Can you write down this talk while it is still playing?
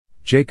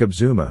Jacob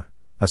Zuma,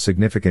 a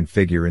significant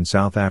figure in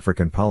South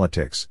African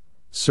politics,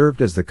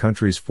 served as the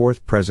country's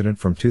fourth president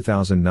from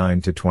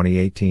 2009 to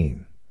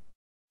 2018.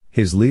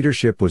 His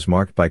leadership was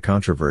marked by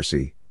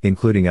controversy,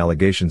 including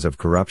allegations of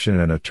corruption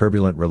and a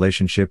turbulent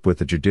relationship with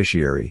the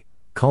judiciary,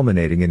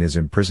 culminating in his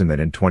imprisonment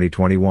in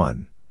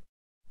 2021.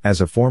 As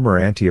a former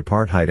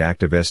anti-apartheid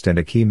activist and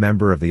a key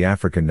member of the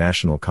African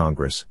National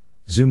Congress,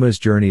 Zuma's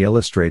journey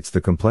illustrates the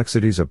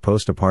complexities of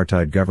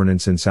post-apartheid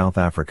governance in South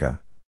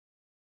Africa.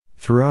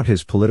 Throughout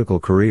his political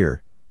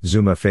career,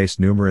 Zuma faced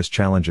numerous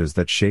challenges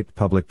that shaped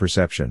public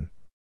perception.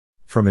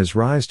 From his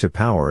rise to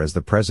power as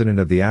the president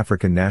of the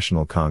African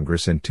National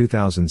Congress in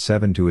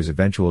 2007 to his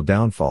eventual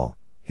downfall,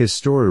 his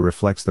story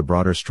reflects the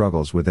broader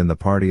struggles within the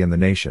party and the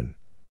nation.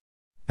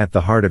 At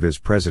the heart of his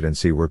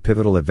presidency were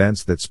pivotal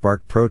events that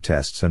sparked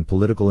protests and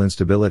political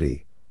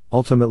instability,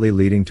 ultimately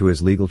leading to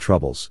his legal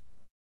troubles.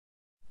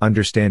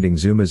 Understanding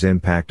Zuma's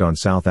impact on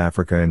South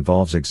Africa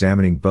involves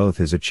examining both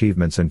his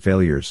achievements and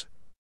failures.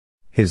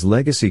 His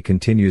legacy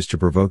continues to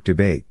provoke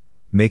debate,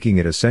 making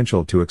it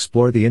essential to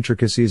explore the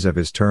intricacies of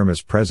his term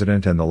as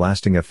president and the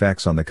lasting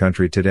effects on the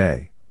country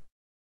today.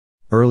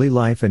 Early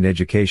life and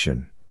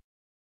education.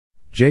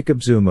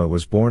 Jacob Zuma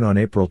was born on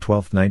April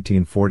 12,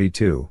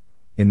 1942,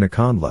 in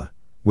Nxamalala,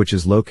 which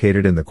is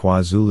located in the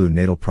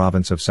KwaZulu-Natal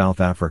province of South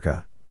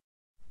Africa.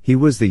 He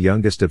was the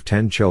youngest of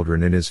 10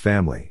 children in his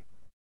family.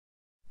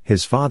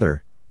 His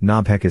father,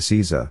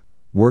 Nxamalala,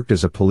 worked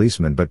as a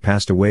policeman but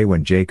passed away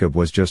when Jacob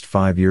was just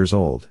 5 years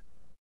old.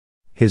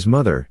 His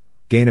mother,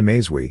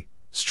 Gedleyihlekisa,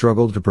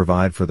 struggled to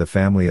provide for the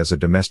family as a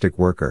domestic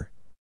worker.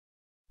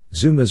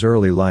 Zuma's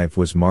early life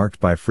was marked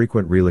by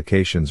frequent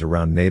relocations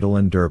around Natal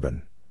and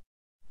Durban.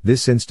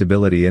 This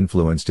instability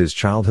influenced his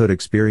childhood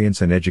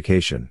experience and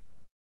education.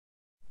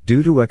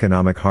 Due to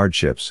economic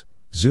hardships,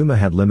 Zuma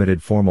had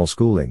limited formal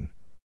schooling.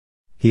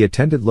 He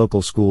attended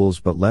local schools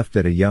but left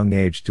at a young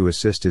age to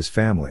assist his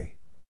family.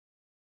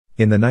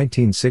 In the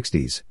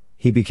 1960s,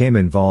 he became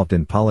involved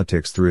in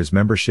politics through his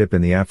membership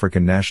in the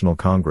African National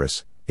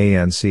Congress,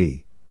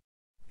 ANC.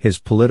 His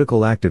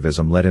political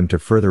activism led him to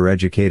further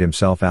educate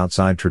himself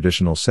outside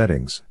traditional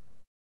settings.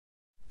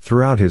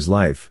 Throughout his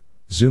life,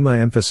 Zuma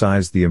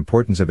emphasized the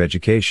importance of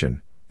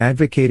education,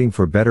 advocating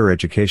for better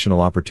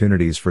educational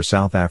opportunities for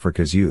South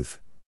Africa's youth.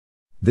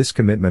 This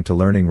commitment to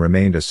learning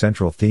remained a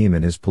central theme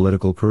in his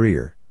political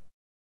career.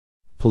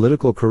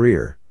 Political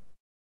career.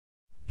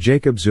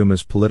 Jacob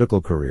Zuma's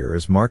political career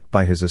is marked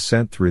by his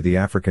ascent through the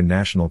African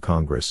National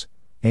Congress,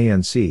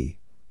 ANC,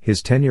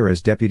 his tenure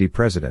as deputy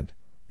president,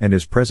 and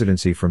his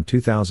presidency from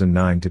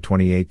 2009 to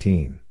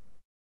 2018.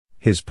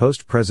 His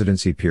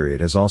post-presidency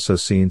period has also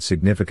seen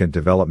significant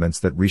developments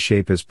that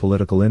reshape his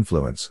political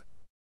influence.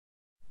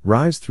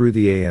 Rise through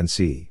the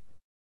ANC.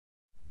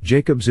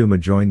 Jacob Zuma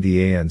joined the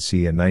ANC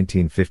in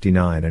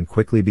 1959 and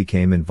quickly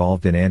became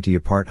involved in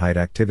anti-apartheid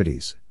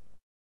activities.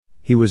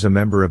 He was a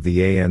member of the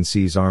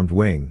ANC's armed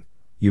wing,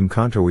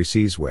 Umkhonto we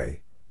Sizwe,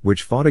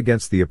 which fought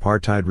against the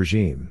apartheid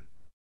regime.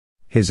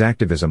 His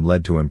activism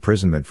led to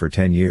imprisonment for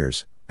 10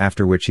 years,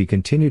 after which he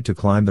continued to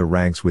climb the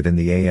ranks within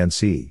the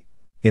ANC.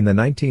 In the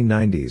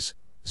 1990s,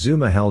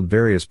 Zuma held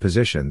various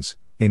positions,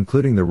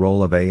 including the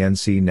role of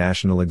ANC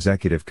National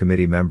Executive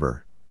Committee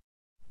member.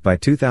 By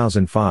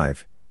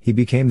 2005, he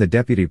became the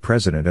deputy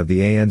president of the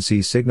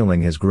ANC,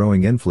 signaling his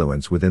growing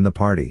influence within the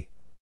party.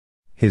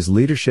 His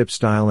leadership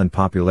style and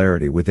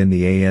popularity within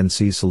the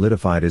ANC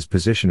solidified his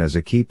position as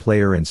a key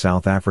player in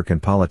South African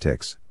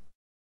politics.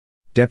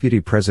 Deputy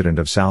President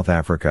of South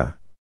Africa.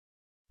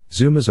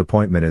 Zuma's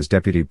appointment as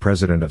Deputy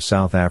President of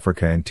South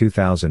Africa in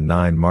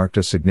 2009 marked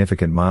a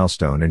significant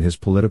milestone in his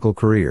political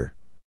career.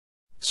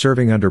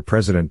 Serving under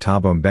President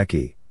Thabo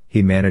Mbeki,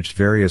 he managed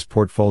various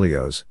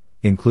portfolios,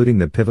 including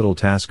the pivotal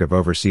task of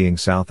overseeing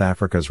South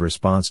Africa's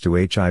response to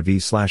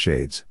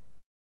HIV/AIDS.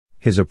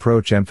 His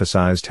approach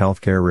emphasized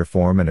healthcare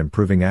reform and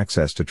improving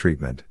access to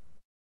treatment.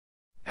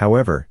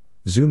 However,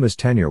 Zuma's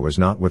tenure was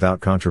not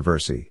without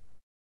controversy.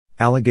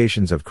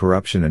 Allegations of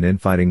corruption and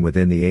infighting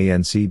within the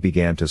ANC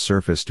began to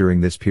surface during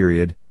this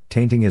period,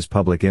 tainting his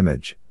public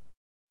image.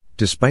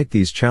 Despite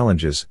these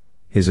challenges,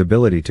 his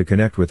ability to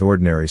connect with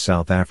ordinary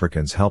South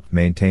Africans helped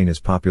maintain his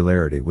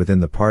popularity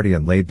within the party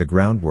and laid the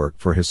groundwork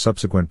for his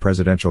subsequent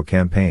presidential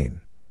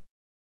campaign.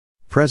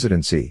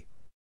 Presidency.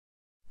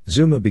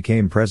 Zuma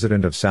became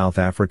president of South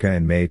Africa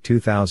in May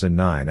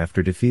 2009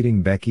 after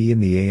defeating Mbeki in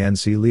the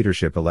ANC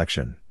leadership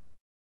election.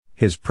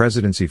 His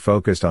presidency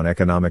focused on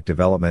economic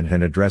development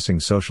and addressing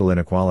social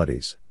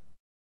inequalities.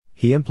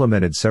 He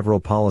implemented several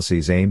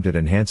policies aimed at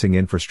enhancing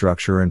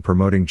infrastructure and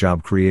promoting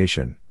job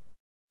creation.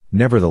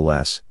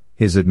 Nevertheless,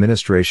 his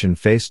administration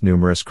faced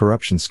numerous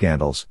corruption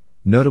scandals,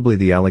 notably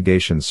the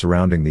allegations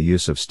surrounding the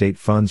use of state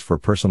funds for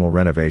personal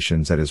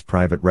renovations at his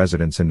private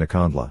residence in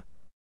Nxamalala.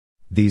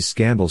 These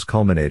scandals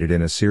culminated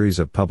in a series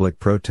of public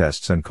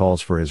protests and calls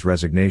for his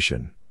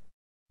resignation.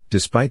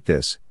 Despite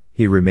this,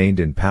 he remained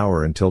in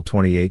power until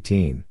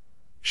 2018,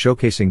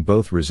 showcasing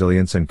both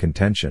resilience and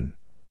contention.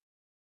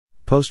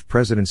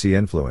 Post-presidency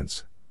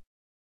influence.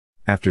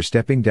 After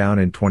stepping down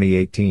in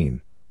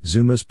 2018,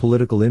 Zuma's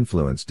political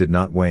influence did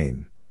not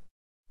wane.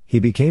 He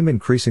became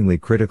increasingly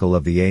critical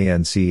of the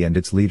ANC and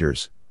its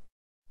leaders.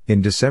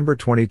 In December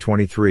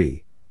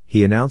 2023,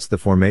 he announced the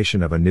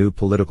formation of a new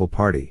political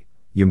party,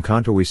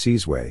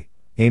 Umkhonto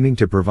aiming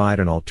to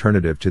provide an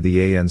alternative to the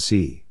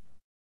ANC.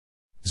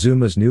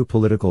 Zuma's new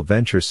political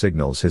venture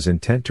signals his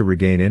intent to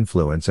regain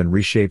influence and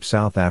reshape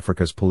South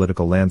Africa's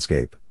political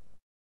landscape.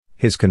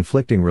 His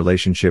conflicting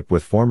relationship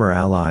with former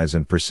allies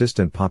and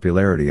persistent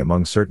popularity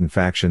among certain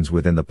factions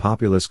within the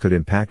populace could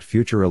impact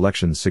future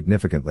elections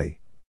significantly.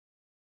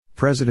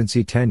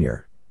 Presidency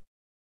tenure.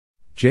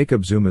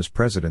 Jacob Zuma's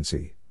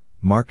presidency,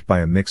 marked by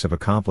a mix of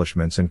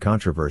accomplishments and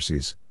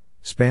controversies,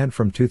 spanned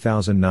from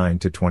 2009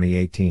 to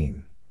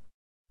 2018.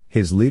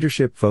 His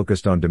leadership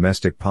focused on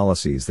domestic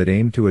policies that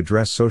aimed to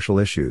address social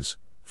issues,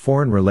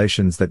 foreign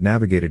relations that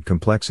navigated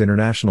complex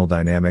international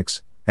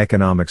dynamics,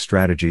 economic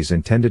strategies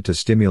intended to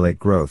stimulate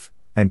growth,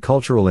 and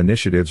cultural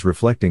initiatives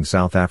reflecting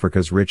South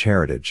Africa's rich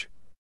heritage.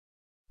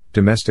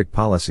 Domestic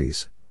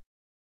policies.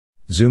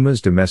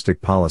 Zuma's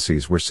domestic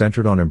policies were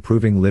centered on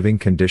improving living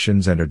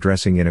conditions and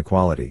addressing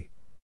inequality.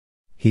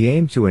 He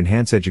aimed to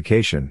enhance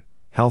education,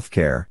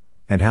 healthcare,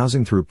 and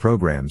housing through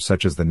programs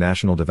such as the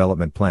National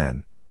Development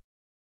Plan.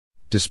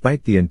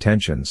 Despite the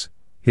intentions,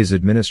 his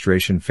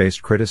administration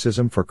faced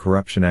criticism for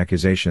corruption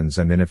accusations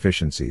and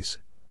inefficiencies.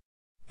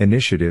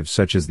 Initiatives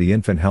such as the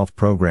infant health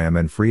program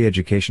and free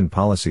education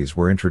policies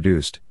were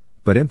introduced,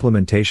 but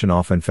implementation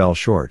often fell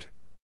short.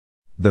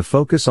 The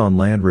focus on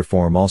land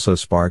reform also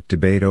sparked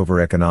debate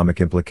over economic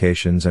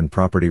implications and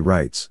property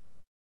rights.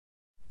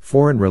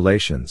 Foreign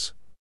relations.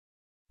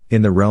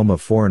 In the realm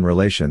of foreign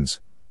relations,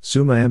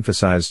 Zuma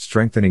emphasized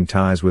strengthening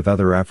ties with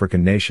other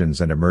African nations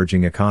and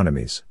emerging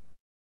economies.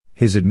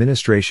 His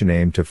administration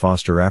aimed to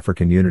foster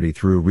African unity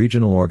through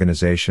regional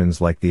organizations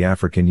like the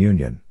African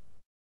Union.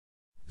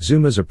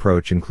 Zuma's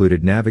approach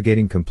included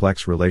navigating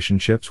complex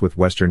relationships with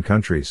Western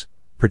countries,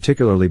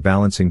 particularly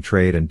balancing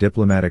trade and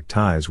diplomatic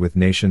ties with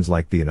nations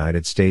like the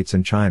United States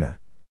and China.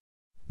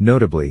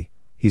 Notably,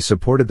 he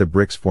supported the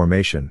BRICS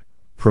formation,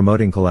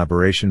 promoting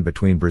collaboration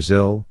between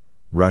Brazil,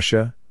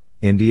 Russia,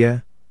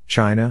 India,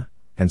 China,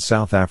 and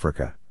South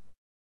Africa.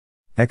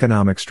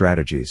 Economic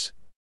strategies.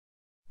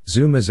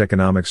 Zuma's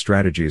economic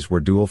strategies were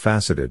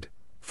dual-faceted,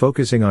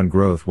 focusing on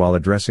growth while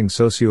addressing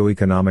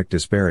socio-economic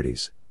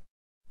disparities.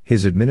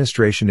 His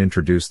administration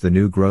introduced the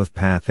new growth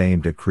path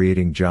aimed at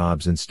creating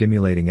jobs and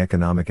stimulating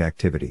economic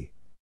activity.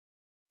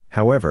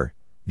 However,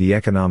 the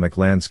economic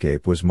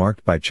landscape was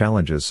marked by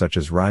challenges such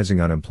as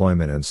rising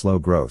unemployment and slow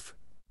growth.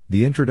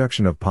 The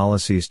introduction of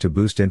policies to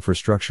boost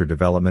infrastructure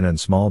development and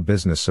small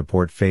business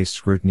support faced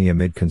scrutiny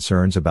amid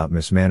concerns about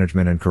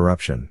mismanagement and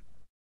corruption.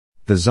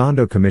 The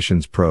Zondo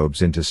Commission's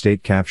probes into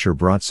state capture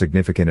brought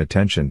significant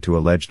attention to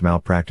alleged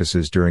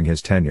malpractices during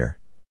his tenure.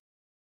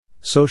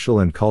 Social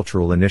and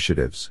cultural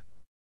initiatives.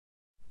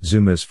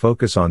 Zuma's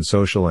focus on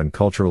social and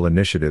cultural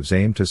initiatives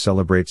aimed to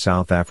celebrate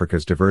South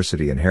Africa's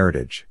diversity and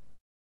heritage.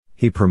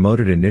 He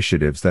promoted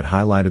initiatives that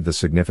highlighted the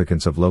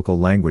significance of local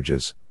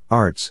languages,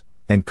 arts,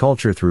 and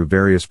culture through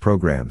various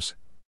programs.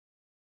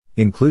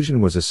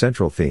 Inclusion was a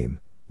central theme,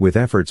 with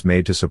efforts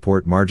made to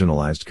support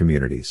marginalized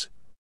communities.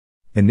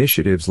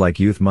 Initiatives like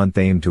Youth Month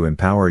aimed to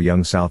empower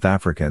young South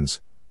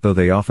Africans, though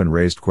they often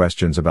raised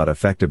questions about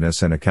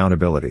effectiveness and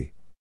accountability.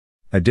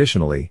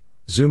 Additionally,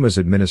 Zuma's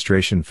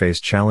administration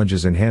faced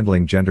challenges in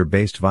handling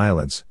gender-based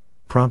violence,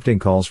 prompting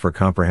calls for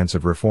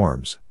comprehensive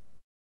reforms.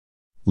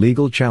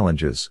 Legal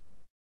challenges.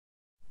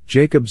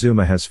 Jacob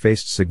Zuma has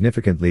faced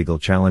significant legal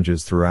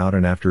challenges throughout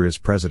and after his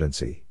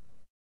presidency.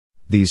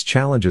 These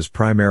challenges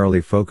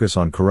primarily focus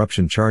on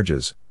corruption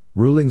charges,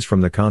 rulings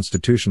from the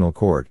Constitutional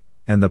Court,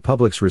 and the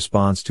public's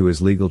response to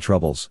his legal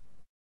troubles.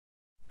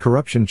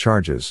 Corruption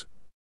charges.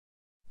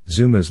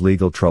 Zuma's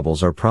legal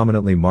troubles are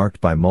prominently marked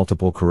by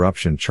multiple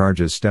corruption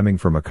charges stemming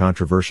from a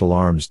controversial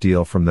arms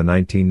deal from the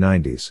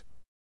 1990s.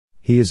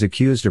 He is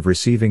accused of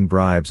receiving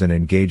bribes and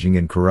engaging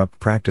in corrupt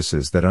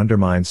practices that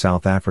undermine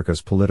South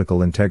Africa's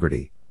political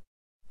integrity.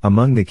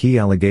 Among the key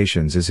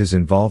allegations is his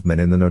involvement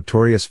in the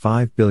notorious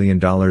 $5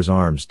 billion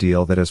arms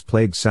deal that has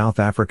plagued South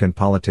African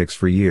politics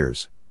for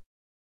years.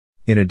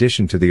 In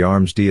addition to the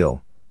arms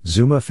deal,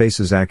 Zuma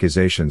faces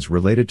accusations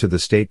related to the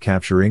state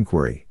capture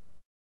inquiry.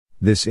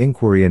 This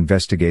inquiry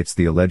investigates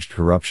the alleged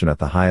corruption at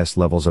the highest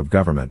levels of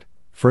government,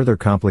 further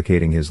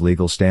complicating his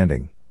legal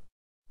standing.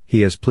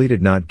 He has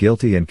pleaded not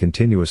guilty and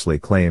continuously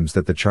claims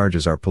that the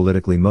charges are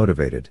politically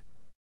motivated.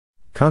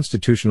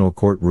 Constitutional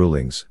Court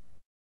rulings.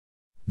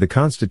 The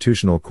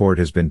Constitutional Court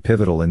has been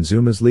pivotal in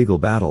Zuma's legal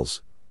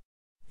battles.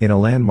 In a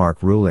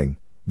landmark ruling,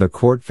 the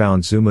court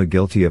found Zuma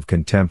guilty of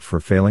contempt for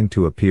failing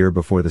to appear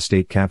before the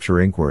state capture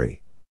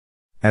inquiry.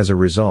 As a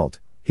result,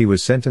 he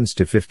was sentenced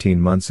to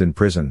 15 months in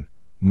prison,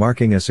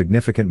 marking a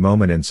significant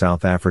moment in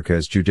South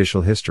Africa's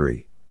judicial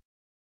history.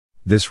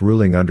 This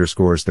ruling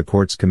underscores the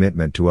court's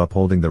commitment to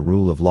upholding the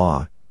rule of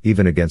law,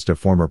 even against a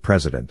former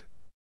president.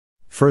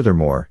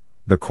 Furthermore,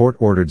 the court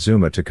ordered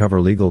Zuma to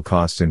cover legal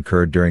costs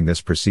incurred during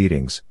this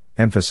proceedings,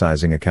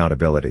 emphasizing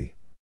accountability.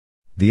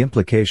 The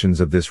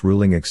implications of this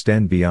ruling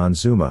extend beyond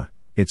Zuma.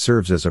 It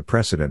serves as a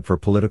precedent for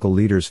political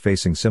leaders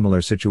facing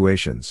similar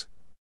situations.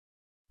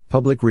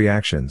 Public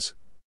reactions.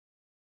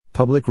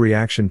 Public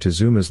reaction to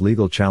Zuma's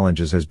legal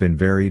challenges has been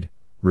varied,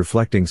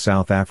 reflecting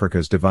South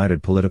Africa's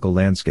divided political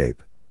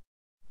landscape.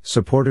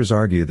 Supporters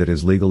argue that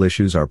his legal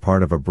issues are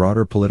part of a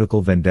broader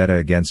political vendetta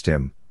against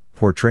him,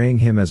 portraying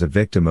him as a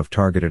victim of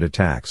targeted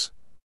attacks.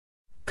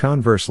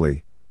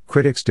 Conversely,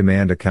 critics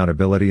demand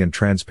accountability and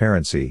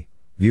transparency,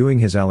 viewing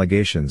his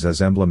allegations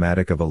as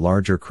emblematic of a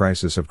larger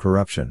crisis of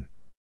corruption.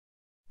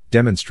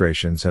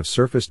 Demonstrations have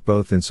surfaced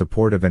both in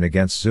support of and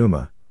against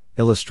Zuma,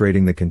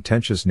 illustrating the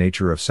contentious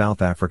nature of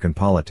South African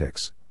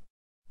politics.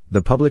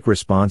 The public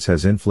response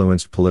has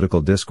influenced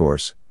political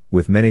discourse,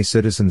 with many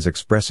citizens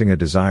expressing a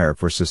desire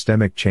for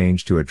systemic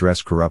change to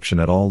address corruption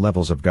at all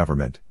levels of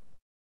government.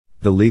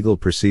 The legal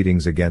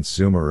proceedings against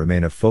Zuma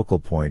remain a focal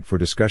point for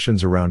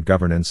discussions around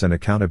governance and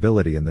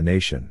accountability in the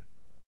nation.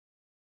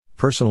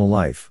 Personal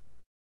life.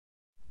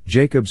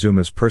 Jacob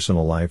Zuma's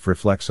personal life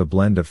reflects a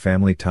blend of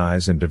family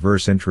ties and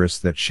diverse interests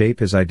that shape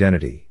his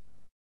identity.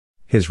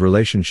 His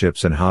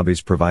relationships and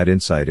hobbies provide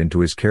insight into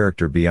his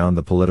character beyond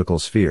the political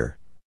sphere.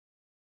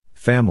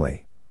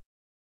 Family.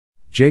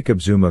 Jacob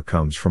Zuma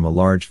comes from a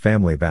large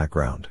family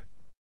background.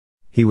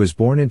 He was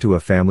born into a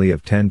family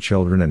of 10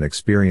 children and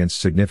experienced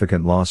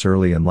significant loss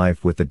early in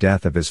life with the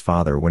death of his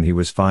father when he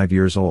was 5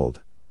 years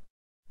old.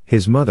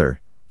 His mother,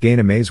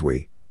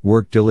 Gedleyihlekisa,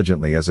 worked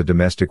diligently as a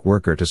domestic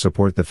worker to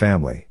support the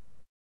family.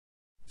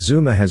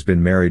 Zuma has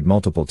been married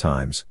multiple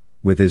times,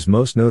 with his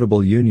most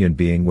notable union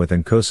being with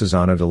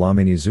Nkosazana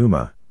Dlamini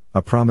Zuma,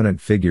 a prominent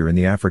figure in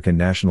the African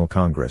National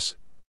Congress.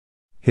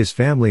 His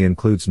family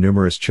includes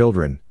numerous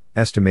children,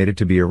 estimated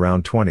to be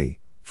around 20,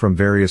 from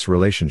various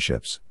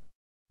relationships.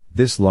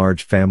 This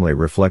large family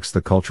reflects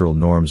the cultural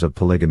norms of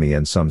polygamy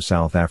in some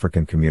South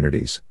African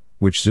communities,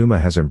 which Zuma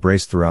has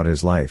embraced throughout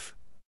his life.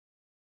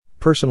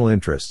 Personal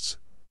interests.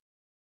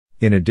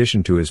 In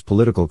addition to his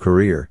political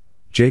career,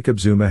 Jacob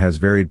Zuma has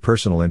varied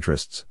personal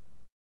interests.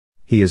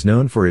 He is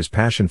known for his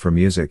passion for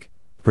music,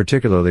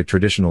 particularly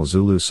traditional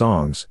Zulu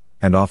songs,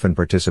 and often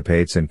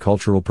participates in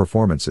cultural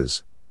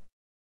performances.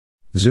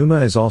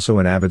 Zuma is also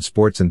an avid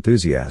sports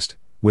enthusiast,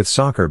 with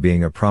soccer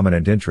being a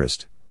prominent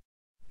interest.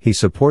 He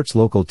supports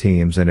local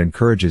teams and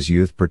encourages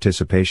youth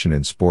participation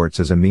in sports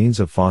as a means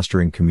of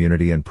fostering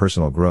community and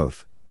personal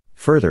growth.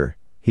 Further,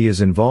 he is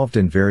involved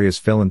in various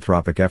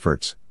philanthropic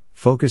efforts,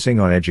 focusing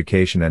on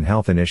education and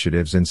health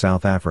initiatives in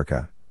South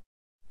Africa.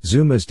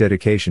 Zuma's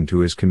dedication to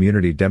his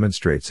community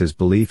demonstrates his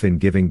belief in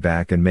giving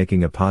back and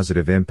making a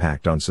positive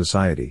impact on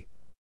society.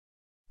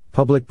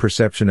 Public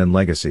perception and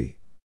legacy.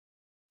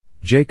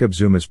 Jacob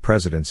Zuma's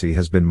presidency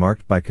has been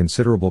marked by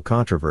considerable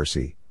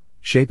controversy,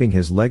 shaping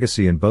his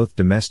legacy in both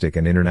domestic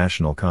and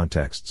international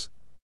contexts.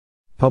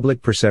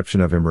 Public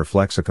perception of him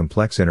reflects a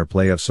complex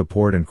interplay of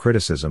support and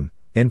criticism,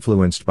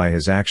 influenced by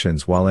his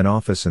actions while in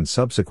office and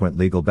subsequent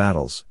legal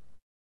battles.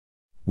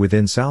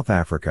 Within South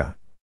Africa.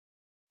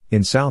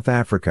 In South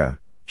Africa,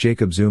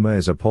 Jacob Zuma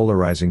is a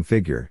polarizing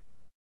figure.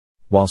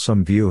 While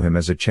some view him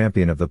as a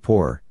champion of the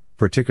poor,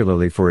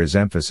 particularly for his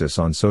emphasis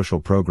on social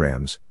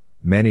programs,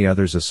 many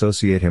others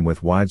associate him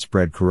with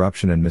widespread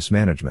corruption and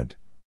mismanagement.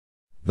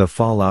 The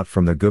fallout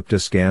from the Gupta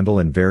scandal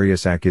and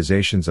various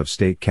accusations of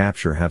state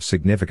capture have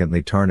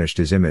significantly tarnished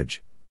his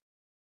image.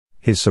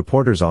 His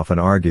supporters often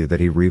argue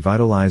that he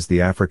revitalized the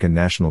African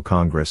National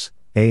Congress,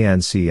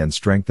 ANC, and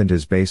strengthened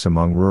his base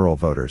among rural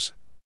voters.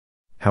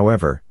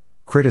 However,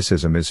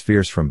 criticism is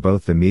fierce from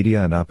both the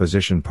media and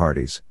opposition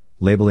parties,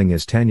 labeling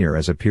his tenure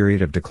as a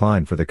period of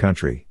decline for the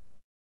country.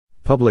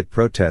 Public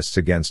protests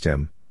against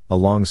him,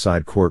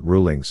 alongside court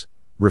rulings,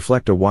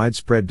 reflect a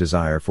widespread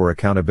desire for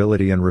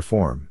accountability and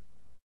reform.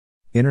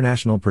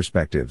 International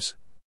perspectives.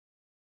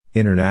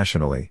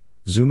 Internationally,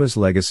 Zuma's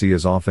legacy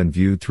is often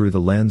viewed through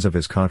the lens of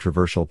his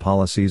controversial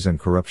policies and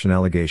corruption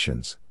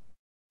allegations.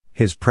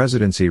 His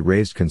presidency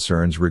raised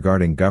concerns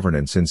regarding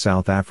governance in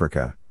South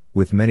Africa,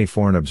 with many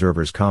foreign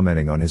observers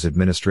commenting on his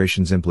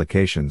administration's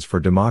implications for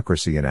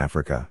democracy in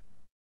Africa.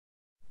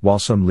 While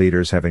some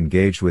leaders have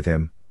engaged with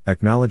him,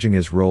 acknowledging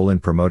his role in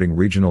promoting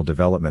regional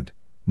development,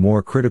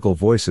 more critical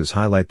voices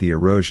highlight the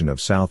erosion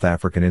of South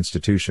African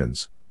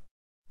institutions.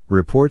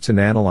 Reports and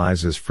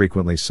analyses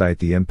frequently cite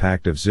the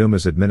impact of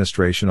Zuma's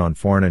administration on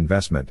foreign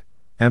investment,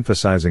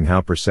 emphasizing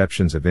how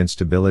perceptions of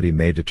instability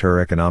may deter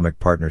economic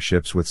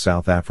partnerships with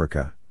South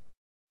Africa.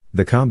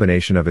 The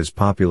combination of his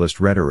populist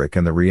rhetoric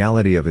and the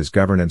reality of his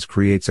governance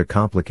creates a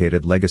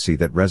complicated legacy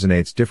that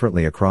resonates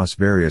differently across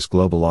various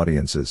global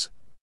audiences.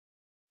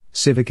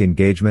 Civic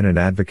engagement and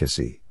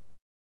advocacy.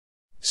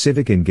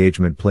 Civic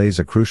engagement plays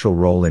a crucial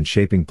role in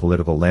shaping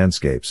political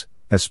landscapes,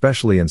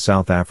 especially in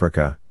South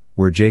Africa,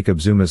 where Jacob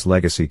Zuma's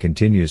legacy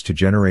continues to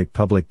generate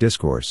public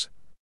discourse.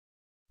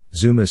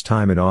 Zuma's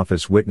time in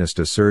office witnessed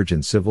a surge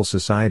in civil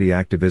society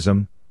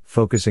activism,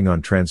 focusing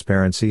on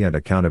transparency and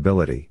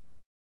accountability.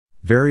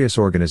 Various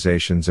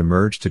organizations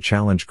emerged to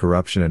challenge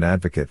corruption and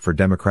advocate for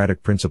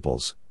democratic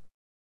principles.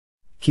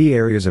 Key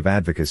areas of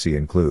advocacy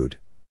include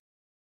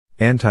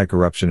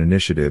anti-corruption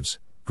initiatives,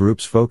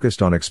 groups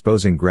focused on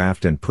exposing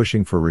graft and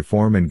pushing for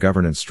reform in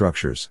governance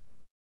structures.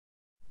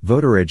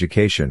 Voter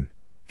education,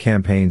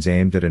 campaigns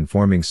aimed at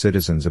informing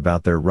citizens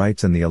about their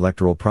rights in the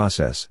electoral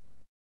process.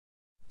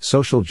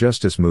 Social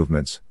justice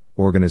movements,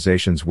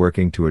 organizations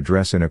working to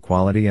address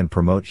inequality and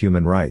promote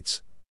human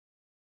rights.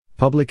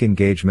 Public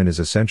engagement is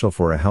essential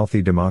for a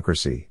healthy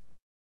democracy.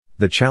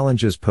 The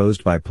challenges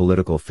posed by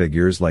political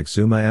figures like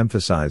Zuma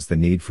emphasize the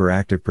need for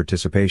active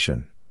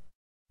participation.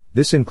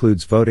 This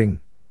includes voting,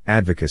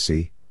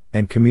 advocacy,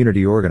 and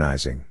community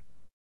organizing.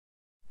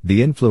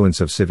 The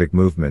influence of civic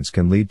movements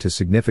can lead to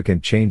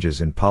significant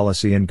changes in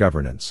policy and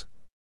governance.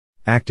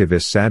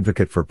 Activists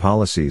advocate for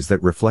policies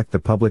that reflect the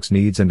public's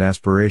needs and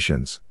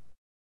aspirations.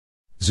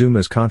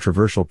 Zuma's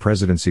controversial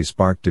presidency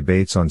sparked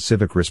debates on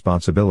civic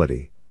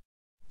responsibility.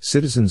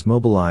 Citizens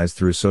mobilized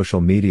through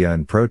social media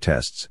and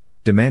protests,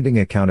 demanding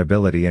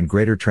accountability and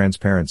greater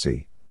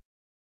transparency.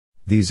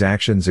 These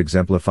actions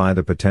exemplify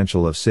the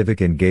potential of civic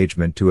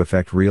engagement to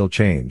effect real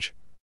change.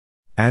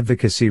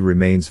 Advocacy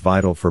remains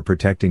vital for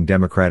protecting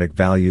democratic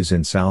values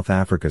in South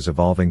Africa's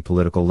evolving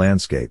political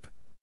landscape.